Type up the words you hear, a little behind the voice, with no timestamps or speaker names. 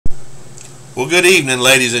Well, good evening,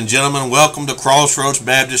 ladies and gentlemen. Welcome to Crossroads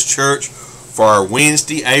Baptist Church for our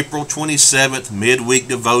Wednesday, April 27th midweek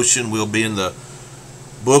devotion. We'll be in the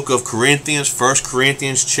book of Corinthians, 1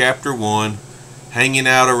 Corinthians chapter 1, hanging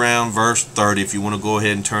out around verse 30. If you want to go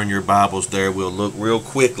ahead and turn your Bibles there, we'll look real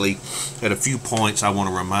quickly at a few points I want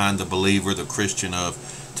to remind the believer, the Christian,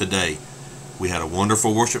 of today. We had a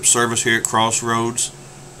wonderful worship service here at Crossroads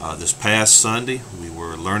this past Sunday. We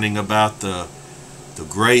were learning about the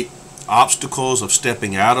great obstacles of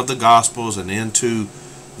stepping out of the Gospels and into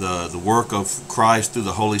the work of Christ through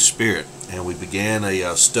the Holy Spirit. And we began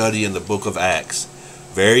a study in the book of Acts.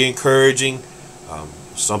 Very encouraging,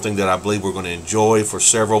 something that I believe we're going to enjoy for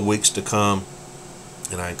several weeks to come.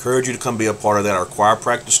 And I encourage you to come be a part of that. Our choir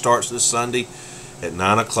practice starts this Sunday at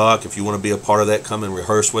 9 o'clock. If you want to be a part of that, come and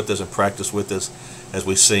rehearse with us and practice with us as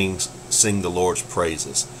we sing the Lord's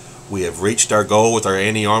praises. We have reached our goal with our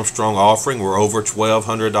Annie Armstrong offering. We're over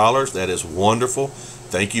 $1,200. That is wonderful.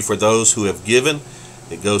 Thank you for those who have given.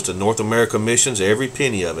 It goes to North America Missions, every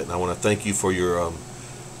penny of it. And I want to thank you for your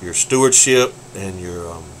stewardship and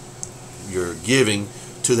your giving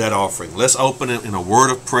to that offering. Let's open it in a word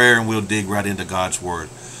of prayer and we'll dig right into God's word.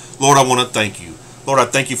 Lord, I want to thank you. Lord, I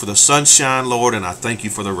thank you for the sunshine, Lord, and I thank you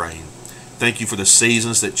for the rain. Thank you for the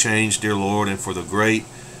seasons that change, dear Lord, and for the great,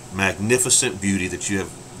 magnificent beauty that you have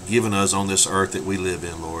given us on this earth that we live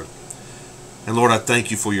in, Lord. And Lord, I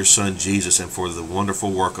thank you for your Son Jesus and for the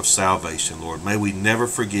wonderful work of salvation, Lord. May we never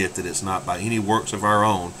forget that it's not by any works of our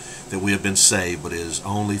own that we have been saved, but it is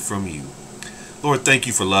only from you. Lord, thank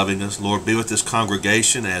you for loving us. Lord, be with this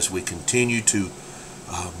congregation as we continue to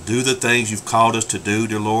do the things you've called us to do,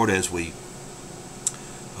 dear Lord, as we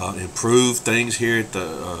improve things here at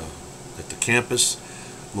the campus.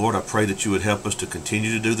 Lord, I pray that you would help us to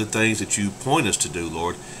continue to do the things that you point us to do,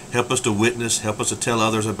 Lord. Help us to witness. Help us to tell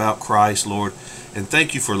others about Christ, Lord. And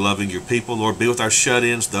thank you for loving your people, Lord. Be with our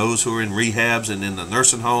shut-ins, those who are in rehabs and in the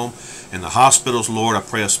nursing home and the hospitals, Lord. I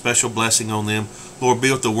pray a special blessing on them. Lord,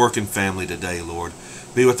 be with the working family today, Lord.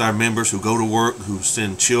 Be with our members who go to work, who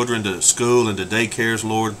send children to school and to daycares,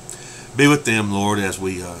 Lord. Be with them, Lord, as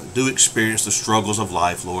we do experience the struggles of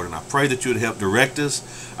life, Lord. And I pray that you would help direct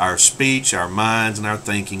us, our speech, our minds, and our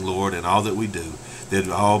thinking, Lord, and all that we do, that it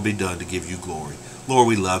will all be done to give you glory. Lord,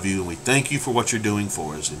 we love you, and we thank you for what you're doing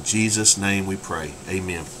for us. In Jesus' name we pray.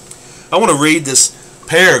 Amen. I want to read this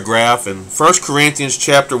paragraph in 1 Corinthians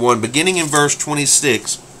chapter 1, beginning in verse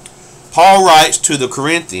 26. Paul writes to the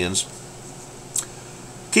Corinthians.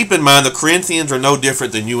 Keep in mind, the Corinthians are no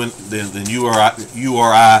different than you or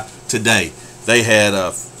I today. They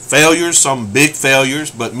had failures, some big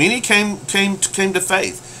failures, but many came to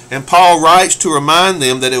faith. And Paul writes to remind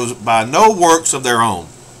them that it was by no works of their own.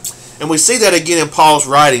 And we see that again in Paul's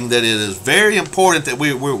writing, that it is very important that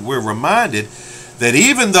we're reminded that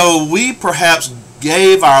even though we perhaps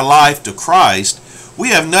gave our life to Christ, we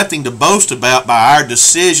have nothing to boast about by our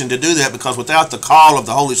decision to do that, because without the call of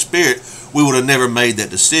the Holy Spirit, we would have never made that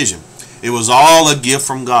decision. It was all a gift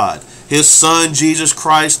from God. His Son, Jesus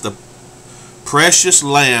Christ, the precious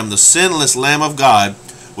Lamb, the sinless Lamb of God,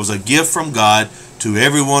 was a gift from God to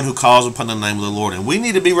everyone who calls upon the name of the Lord. And we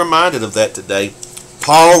need to be reminded of that today.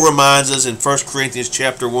 Paul reminds us in 1 Corinthians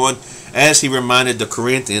chapter 1, as he reminded the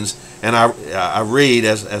Corinthians, and I read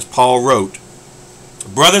as Paul wrote,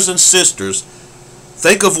 "Brothers and sisters,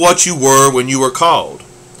 think of what you were when you were called.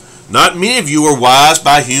 Not many of you were wise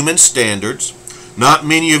by human standards. Not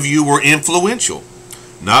many of you were influential.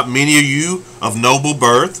 Not many of you of noble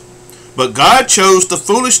birth. But God chose the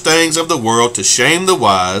foolish things of the world to shame the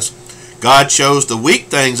wise. God chose the weak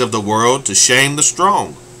things of the world to shame the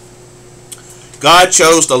strong. God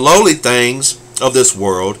chose the lowly things of this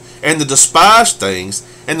world and the despised things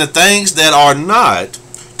and the things that are not,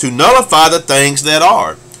 to nullify the things that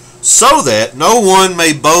are, so that no one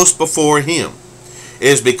may boast before him. It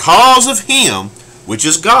is because of him, which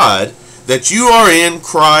is God, that you are in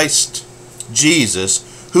Christ Jesus,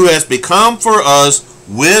 who has become for us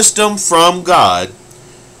wisdom from God,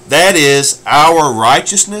 that is our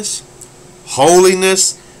righteousness,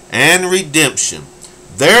 holiness, and redemption.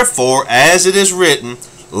 Therefore, as it is written,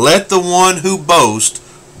 let the one who boasts,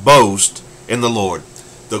 boast in the Lord."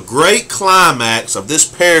 The great climax of this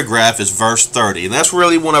paragraph is verse 30, and that's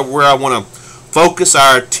really where I want to focus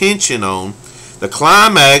our attention on. The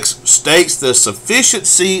climax states the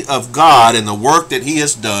sufficiency of God and the work that he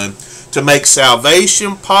has done to make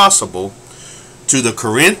salvation possible to the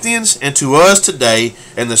Corinthians and to us today,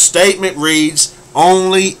 and the statement reads,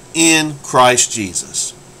 only in Christ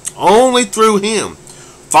Jesus. Only through him.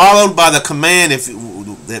 Followed by the command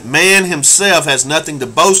that man himself has nothing to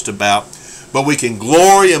boast about, but we can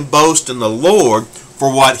glory and boast in the Lord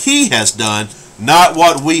for what He has done, not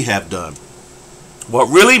what we have done. What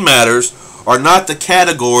really matters are not the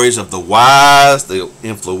categories of the wise, the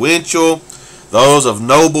influential, those of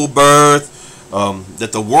noble birth,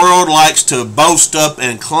 that the world likes to boast up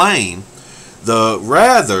and claim.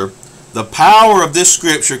 Rather, the power of this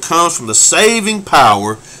scripture comes from the saving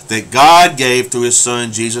power that God gave through His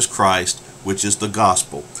Son, Jesus Christ, which is the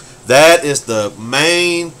gospel. That is the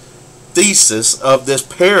main thesis of this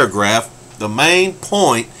paragraph. The main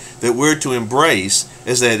point that we're to embrace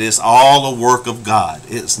is that it's all a work of God.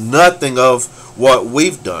 It's nothing of what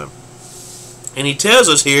we've done. And he tells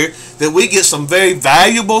us here that we get some very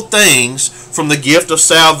valuable things from the gift of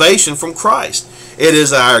salvation from Christ. It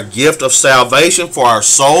is our gift of salvation for our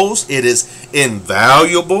souls. It is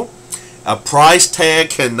invaluable. A price tag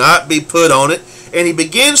cannot be put on it. And he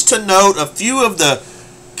begins to note a few of the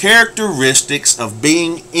characteristics of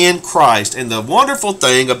being in Christ. And the wonderful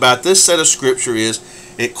thing about this set of scripture is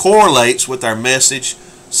it correlates with our message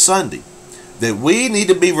Sunday. That we need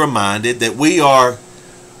to be reminded that we are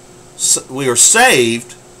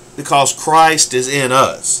saved because Christ is in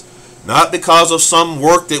us. Not because of some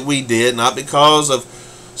work that we did, not because of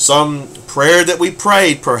some prayer that we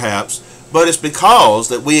prayed perhaps, but it's because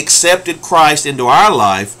that we accepted Christ into our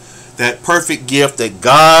life, that perfect gift that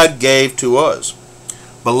God gave to us.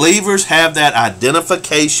 Believers have that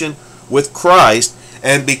identification with Christ,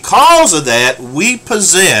 and because of that, we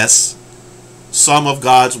possess some of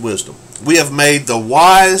God's wisdom. We have made the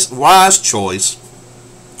wise choice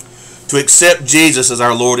to accept Jesus as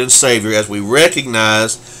our Lord and Savior as we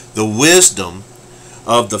recognize the wisdom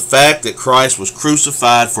of the fact that Christ was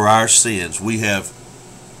crucified for our sins. We have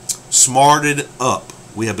smarted up.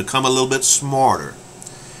 We have become a little bit smarter.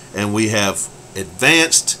 And we have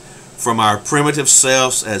advanced from our primitive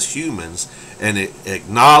selves as humans and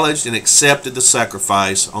acknowledged and accepted the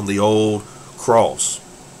sacrifice on the old cross.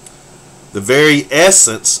 The very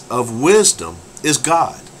essence of wisdom is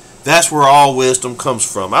God. That's where all wisdom comes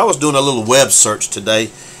from. I was doing a little web search today,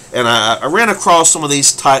 and I ran across some of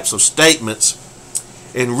these types of statements.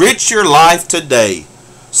 Enrich your life today.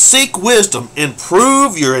 Seek wisdom.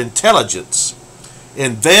 Improve your intelligence.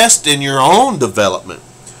 Invest in your own development.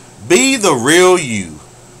 Be the real you.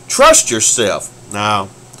 Trust yourself. Now,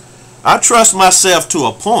 I trust myself to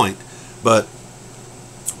a point, but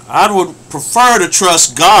I would prefer to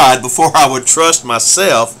trust God before I would trust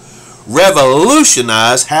myself.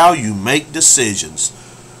 Revolutionize how you make decisions.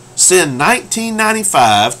 Send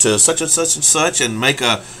 $19.95 to such and such and such and make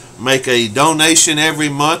a donation every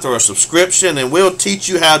month or a subscription, and we'll teach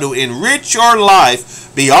you how to enrich your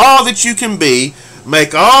life, be all that you can be,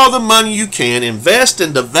 make all the money you can, invest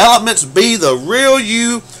in developments, be the real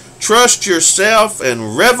you, trust yourself,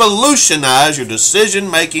 and revolutionize your decision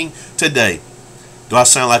making today. Do I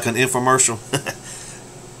sound like an infomercial?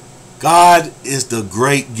 God is the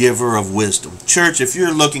great giver of wisdom. Church, if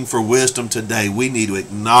you're looking for wisdom today, we need to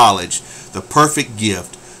acknowledge the perfect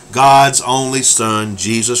gift, God's only Son,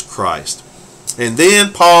 Jesus Christ. And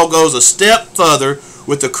then Paul goes a step further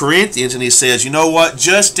with the Corinthians, and he says, you know what,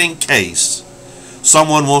 just in case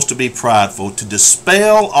someone wants to be prideful, to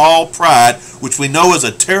dispel all pride, which we know is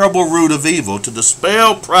a terrible root of evil, to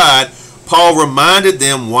dispel pride, Paul reminded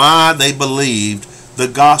them why they believed the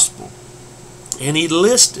gospel. And he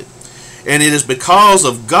listed. And it is because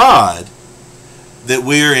of God that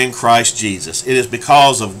we are in Christ Jesus. It is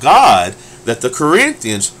because of God that the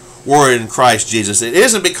Corinthians were in Christ Jesus. It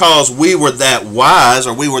isn't because we were that wise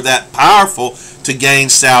or we were that powerful to gain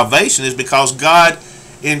salvation. It's because God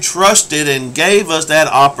entrusted and gave us that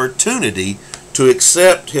opportunity to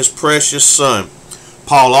accept His precious Son.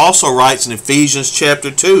 Paul also writes in Ephesians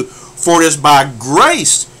chapter 2, for it is by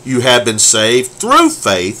grace you have been saved through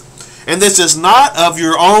faith, and this is not of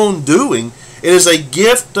your own doing. It is a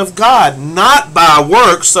gift of God, not by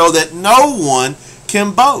works, so that no one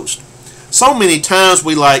can boast. So many times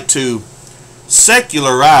we like to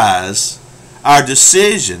secularize our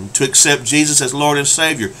decision to accept Jesus as Lord and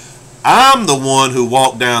Savior. I'm the one who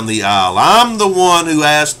walked down the aisle. I'm the one who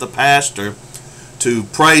asked the pastor to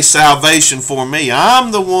pray salvation for me.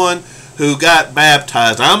 I'm the one who got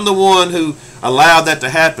baptized. I'm the one who allowed that to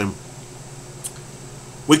happen.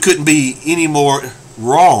 We couldn't be any more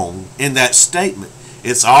wrong in that statement.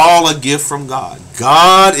 It's all a gift from God.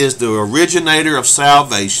 God is the originator of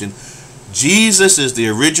salvation. Jesus is the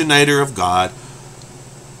originator of God.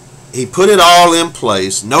 He put it all in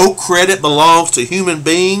place. No credit belongs to human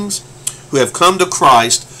beings who have come to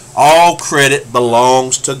Christ. All credit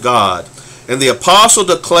belongs to God. And the apostle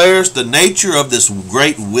declares the nature of this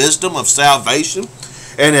great wisdom of salvation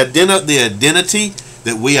and the identity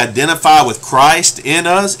that we identify with Christ in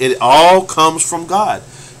us, it all comes from God.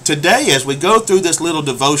 Today, as we go through this little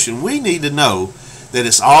devotion, we need to know that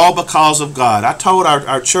it's all because of God. I told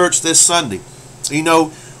our church this Sunday, you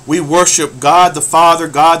know, we worship God the Father,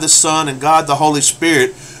 God the Son, and God the Holy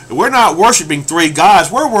Spirit. We're not worshiping three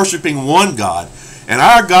gods. We're worshiping one God. And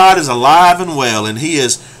our God is alive and well, and He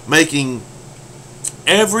is making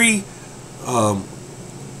every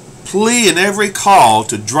plea and every call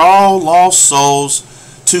to draw lost souls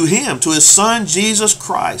to Him, to His Son Jesus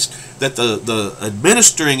Christ, that the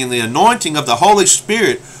administering and the anointing of the Holy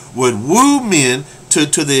Spirit would woo men to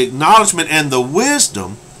the acknowledgement and the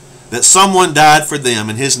wisdom that someone died for them,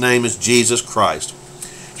 and His name is Jesus Christ.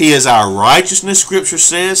 He is our righteousness, Scripture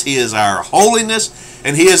says. He is our holiness,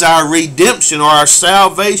 and He is our redemption or our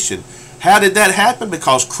salvation. How did that happen?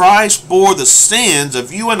 Because Christ bore the sins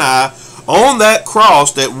of you and I on that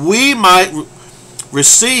cross that we might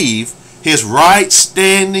receive His right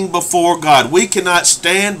standing before God. We cannot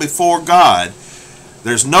stand before God.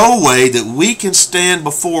 There's no way that we can stand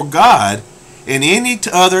before God in any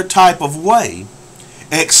other type of way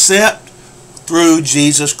except through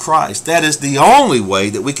Jesus Christ. That is the only way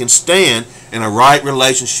that we can stand in a right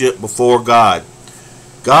relationship before God.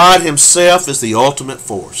 God Himself is the ultimate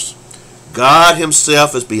force. God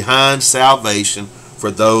Himself is behind salvation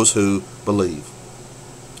for those who believe.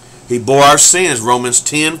 He bore our sins, Romans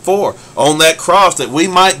 10:4, on that cross that we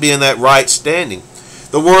might be in that right standing.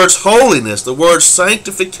 The words holiness, the words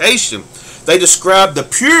sanctification, they describe the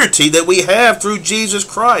purity that we have through Jesus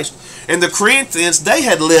Christ. And the Corinthians, they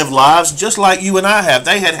had lived lives just like you and I have.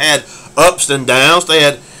 They had had ups and downs. They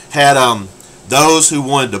had those who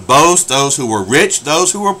wanted to boast, those who were rich,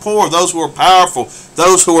 those who were poor, those who were powerful,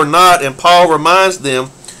 those who were not. And Paul reminds them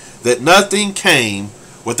that nothing came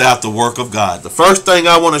without the work of God. The first thing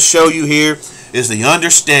I want to show you here is the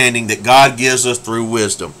understanding that God gives us through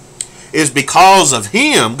wisdom. It is because of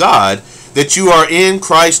Him, God, that you are in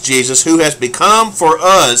Christ Jesus, who has become for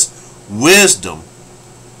us wisdom.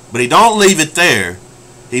 But He don't leave it there.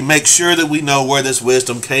 He makes sure that we know where this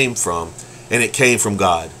wisdom came from, and it came from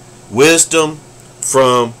God. Wisdom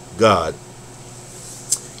from God.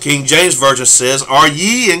 King James Version says, "Are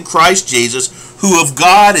ye in Christ Jesus, who of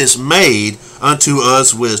God is made unto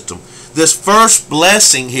us wisdom." This first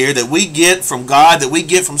blessing here that we get from God, that we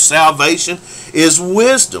get from salvation, is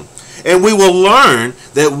wisdom. And we will learn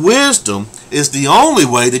that wisdom is the only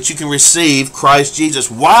way that you can receive Christ Jesus.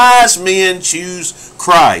 Wise men choose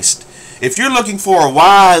Christ. If you're looking for a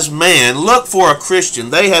wise man, look for a Christian.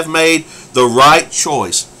 They have made the right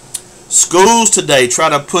choice. Schools today try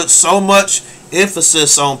to put so much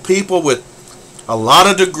emphasis on people with a lot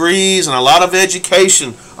of degrees and a lot of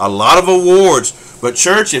education, a lot of awards. But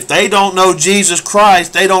church, if they don't know Jesus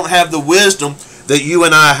Christ, they don't have the wisdom that you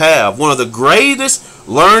and I have. One of the greatest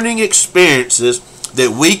learning experiences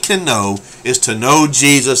that we can know is to know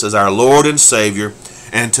Jesus as our Lord and Savior,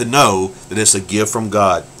 and to know that it's a gift from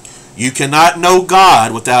God. You cannot know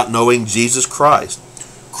God without knowing Jesus Christ.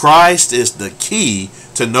 Christ is the key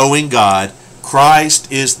to knowing God. Christ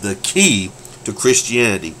is the key to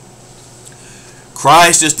Christianity.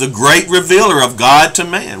 Christ is the great revealer of God to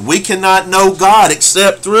man. We cannot know God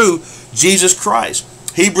except through Jesus Christ.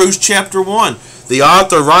 Hebrews chapter 1, the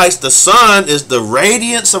author writes, "The Son is the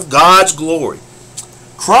radiance of God's glory."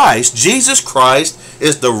 Christ, Jesus Christ,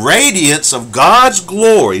 is the radiance of God's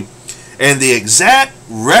glory and the exact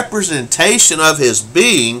representation of His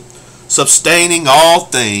being, sustaining all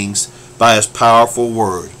things by His powerful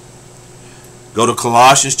word. Go to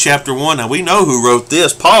Colossians chapter 1. Now we know who wrote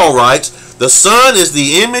this. Paul writes, "The Son is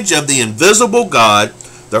the image of the invisible God,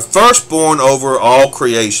 the firstborn over all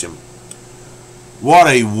creation." What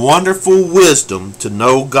a wonderful wisdom to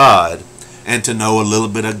know God and to know a little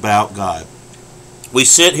bit about God. We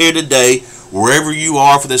sit here today, wherever you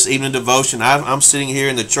are for this evening devotion. I'm sitting here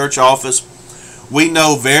in the church office. We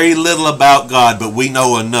know very little about God, but we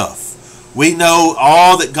know enough. We know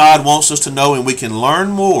all that God wants us to know, and we can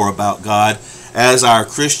learn more about God as our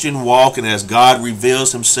Christian walk and as God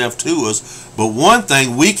reveals Himself to us. But one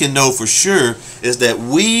thing we can know for sure is that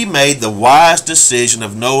we made the wise decision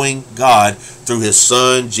of knowing God through His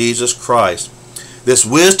Son, Jesus Christ. This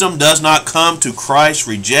wisdom does not come to Christ's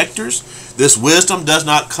rejectors. This wisdom does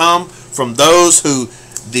not come from those who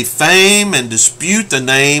defame and dispute the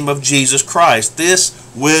name of Jesus Christ. This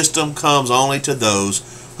wisdom comes only to those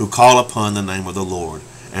who call upon the name of the Lord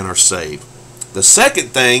and are saved. The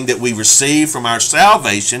second thing that we receive from our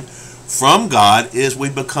salvation from God is we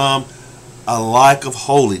become a life of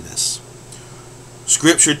holiness.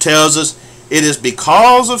 Scripture tells us it is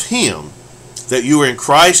because of Him that you are in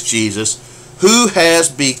Christ Jesus, who has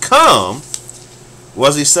become what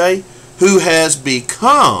does he say? Who has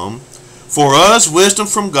become for us wisdom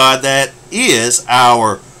from God, that is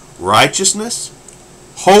our righteousness,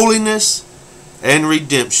 holiness, and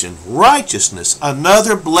redemption. Righteousness,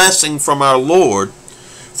 another blessing from our Lord.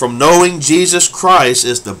 From knowing Jesus Christ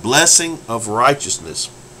is the blessing of righteousness.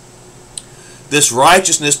 This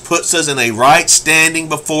righteousness puts us in a right standing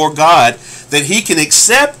before God, that he can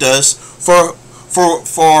accept us for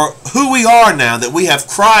who we are now, that we have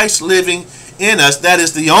Christ living in us. That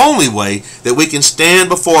is the only way that we can stand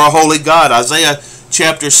before a holy God. Isaiah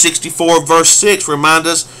chapter 64 verse 6 reminds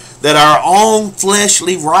us that our own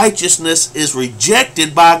fleshly righteousness is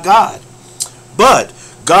rejected by God. But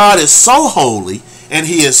God is so holy and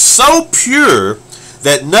he is so pure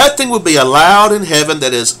that nothing will be allowed in heaven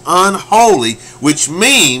that is unholy, which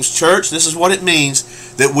means, church, this is what it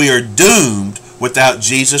means, that we are doomed without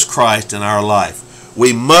Jesus Christ in our life.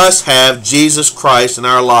 We must have Jesus Christ in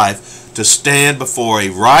our life to stand before a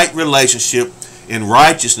right relationship in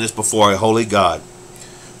righteousness before a holy God.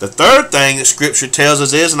 The third thing that Scripture tells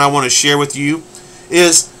us is, and I want to share with you,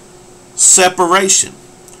 is separation.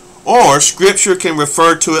 Or Scripture can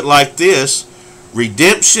refer to it like this: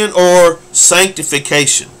 redemption or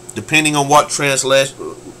sanctification, depending on what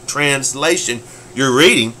translation you're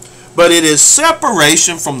reading. But it is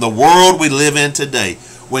separation from the world we live in today.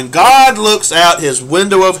 When God looks out his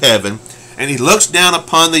window of heaven and he looks down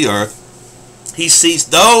upon the earth, he sees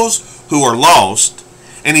those who are lost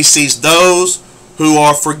and he sees those who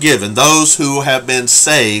are forgiven, those who have been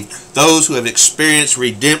saved, those who have experienced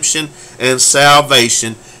redemption and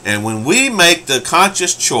salvation. And when we make the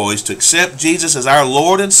conscious choice to accept Jesus as our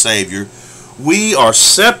Lord and Savior, we are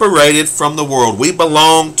separated from the world. We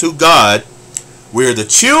belong to God. We're the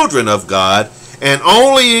children of God, and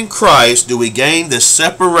only in Christ do we gain this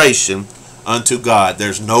separation unto God.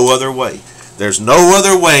 There's no other way. There's no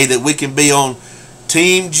other way that we can be on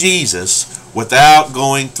Team Jesus without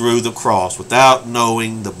going through the cross, without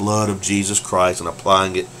knowing the blood of Jesus Christ and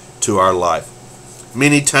applying it to our life.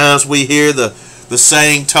 Many times we hear the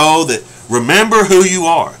saying told that remember who you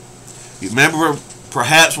are. You remember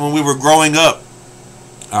perhaps when we were growing up,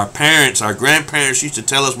 our parents, our grandparents used to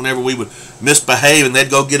tell us whenever we would misbehave and they'd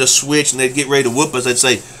go get a switch and they'd get ready to whoop us, they'd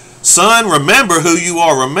say, son, remember who you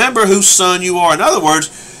are. Remember whose son you are. In other words,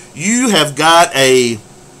 you have got a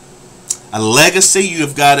legacy. You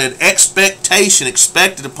have got an expectation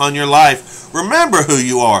expected upon your life. Remember who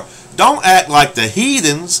you are. Don't act like the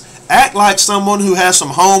heathens. Act like someone who has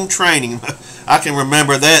some home training. I can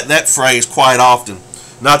remember that phrase quite often.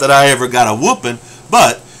 Not that I ever got a whooping,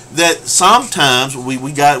 but that sometimes we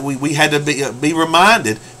had to be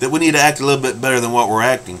reminded that we need to act a little bit better than what we're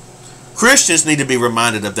acting. Christians need to be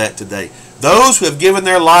reminded of that today. Those who have given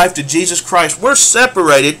their life to Jesus Christ, we're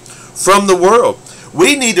separated from the world.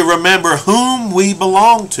 We need to remember whom we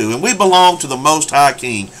belong to, and we belong to the Most High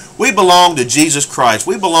King. We belong to Jesus Christ.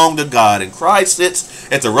 We belong to God, and Christ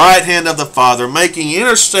sits at the right hand of the Father, making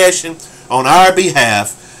intercession on our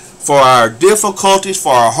behalf for our difficulties,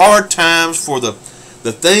 for our hard times, for the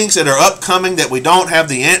things that are upcoming that we don't have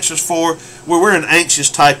the answers for. We're an anxious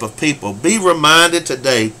type of people. Be reminded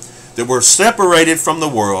today that we're separated from the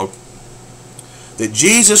world, that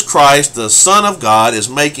Jesus Christ, the Son of God, is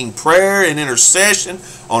making prayer and intercession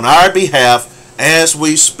on our behalf as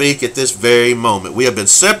we speak at this very moment. We have been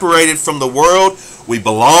separated from the world. We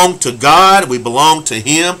belong to God. We belong to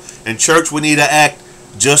Him. And church, we need to act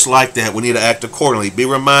just like that. We need to act accordingly. Be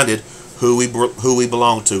reminded who we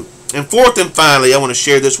belong to. And fourth and finally, I want to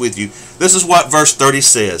share this with you. This is what verse 30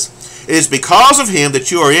 says. It is because of Him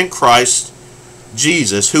that you are in Christ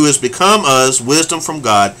Jesus, who has become us wisdom from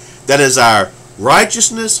God, that is our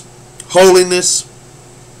righteousness, holiness,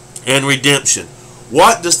 and redemption.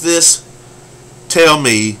 What does this tell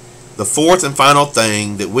me? The fourth and final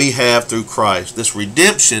thing that we have through Christ, this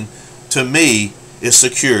redemption, to me, is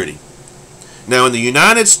security. Now, in the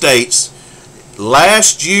United States,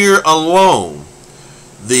 last year alone,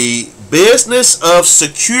 the business of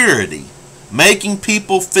security, making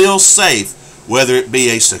people feel safe, whether it be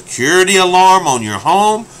a security alarm on your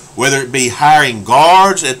home, whether it be hiring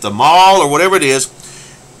guards at the mall or whatever it is,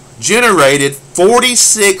 generated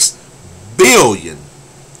 $46 billion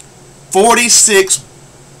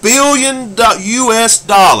US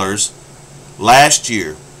dollars last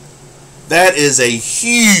year. That is a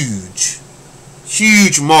huge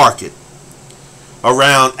market.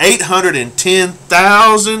 Around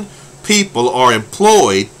 810,000 people are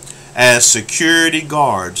employed as security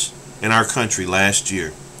guards in our country last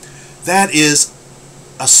year. That is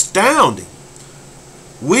astounding.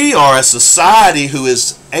 We are a society who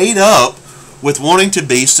is ate up with wanting to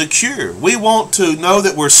be secure. We want to know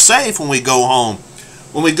that we're safe when we go home.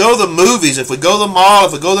 When we go to the movies, if we go to the mall,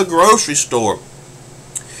 if we go to the grocery store,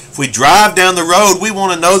 if we drive down the road, we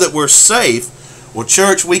want to know that we're safe. Well,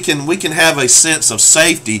 church, we can have a sense of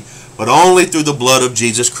safety, but only through the blood of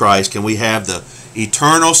Jesus Christ can we have the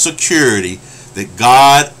eternal security that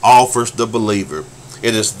God offers the believer.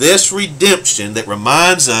 It is this redemption that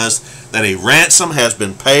reminds us that a ransom has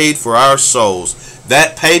been paid for our souls.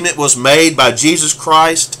 That payment was made by Jesus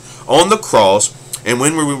Christ on the cross, and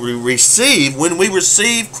when we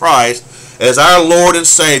receive Christ as our Lord and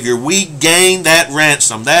Savior, we gain that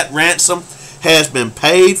ransom. That ransom has been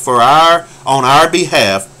paid on our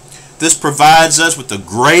behalf. This provides us with the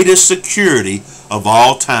greatest security of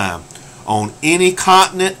all time. On any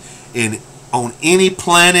continent, on any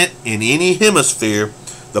planet, in any hemisphere,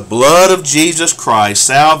 the blood of Jesus Christ,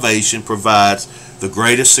 salvation, provides the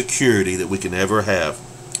greatest security that we can ever have.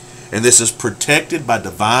 And this is protected by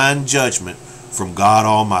divine judgment from God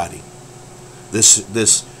Almighty.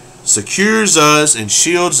 This secures us and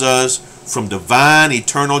shields us from divine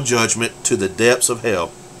eternal judgment to the depths of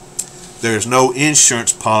hell. There is no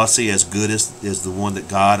insurance policy as good as the one that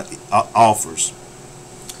God offers.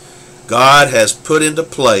 God has put into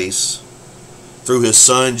place through His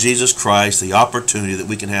Son Jesus Christ the opportunity that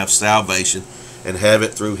we can have salvation and have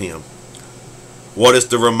it through Him. What is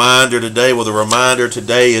the reminder today? Well, the reminder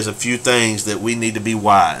today is a few things that we need to be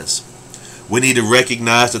wise. We need to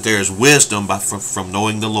recognize that there is wisdom from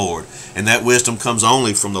knowing the Lord, and that wisdom comes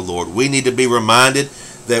only from the Lord. We need to be reminded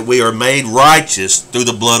that we are made righteous through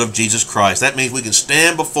the blood of Jesus Christ. That means we can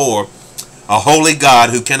stand before a holy God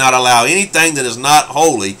who cannot allow anything that is not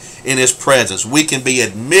holy in His presence. We can be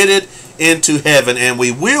admitted into heaven, and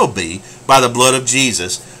we will be by the blood of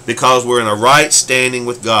Jesus because we're in a right standing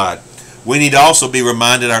with God. We need to also be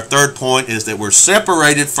reminded, our third point is that we're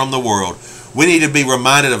separated from the world. We need to be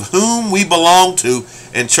reminded of whom we belong to,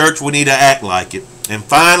 and church, we need to act like it. And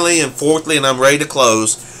finally and fourthly, and I'm ready to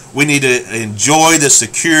close, we need to enjoy the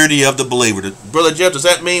security of the believer. Brother Jeff, does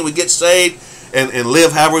that mean we get saved and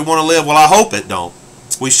live however we want to live? Well, I hope it don't.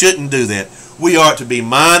 We shouldn't do that. We are to be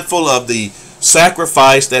mindful of the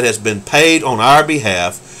sacrifice that has been paid on our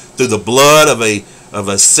behalf through the blood of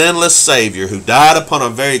a sinless Savior who died upon a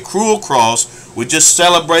very cruel cross. We just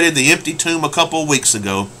celebrated the empty tomb a couple of weeks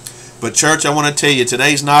ago. But church, I want to tell you,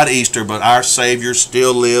 today's not Easter, but our Savior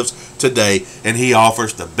still lives today, and He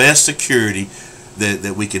offers the best security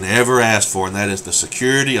that we can ever ask for, and that is the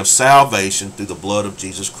security of salvation through the blood of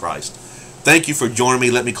Jesus Christ. Thank you for joining me.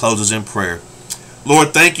 Let me close us in prayer.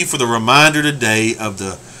 Lord, thank you for the reminder today of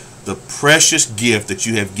the precious gift that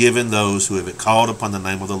you have given those who have called upon the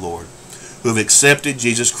name of the Lord, who have accepted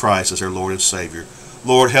Jesus Christ as their Lord and Savior.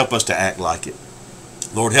 Lord, help us to act like it.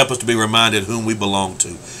 Lord, help us to be reminded whom we belong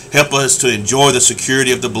to. Help us to enjoy the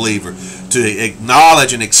security of the believer, to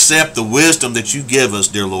acknowledge and accept the wisdom that you give us,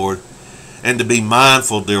 dear Lord, and to be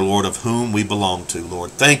mindful, dear Lord, of whom we belong to,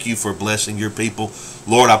 Lord. Thank you for blessing your people.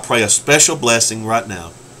 Lord, I pray a special blessing right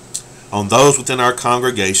now on those within our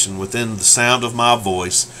congregation, within the sound of my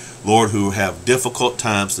voice, Lord, who have difficult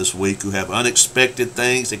times this week, who have unexpected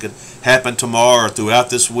things that could happen tomorrow or throughout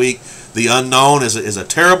this week. The unknown is a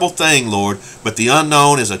terrible thing, Lord, but the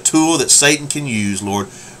unknown is a tool that Satan can use, Lord.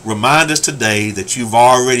 Remind us today that you've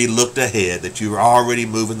already looked ahead, that you're already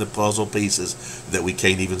moving the puzzle pieces that we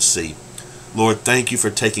can't even see. Lord, thank you for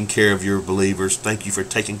taking care of your believers. Thank you for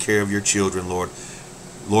taking care of your children, Lord.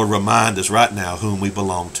 Lord, remind us right now whom we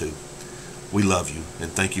belong to. We love you,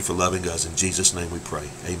 and thank you for loving us. In Jesus' name we pray.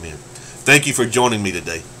 Amen. Thank you for joining me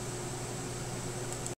today.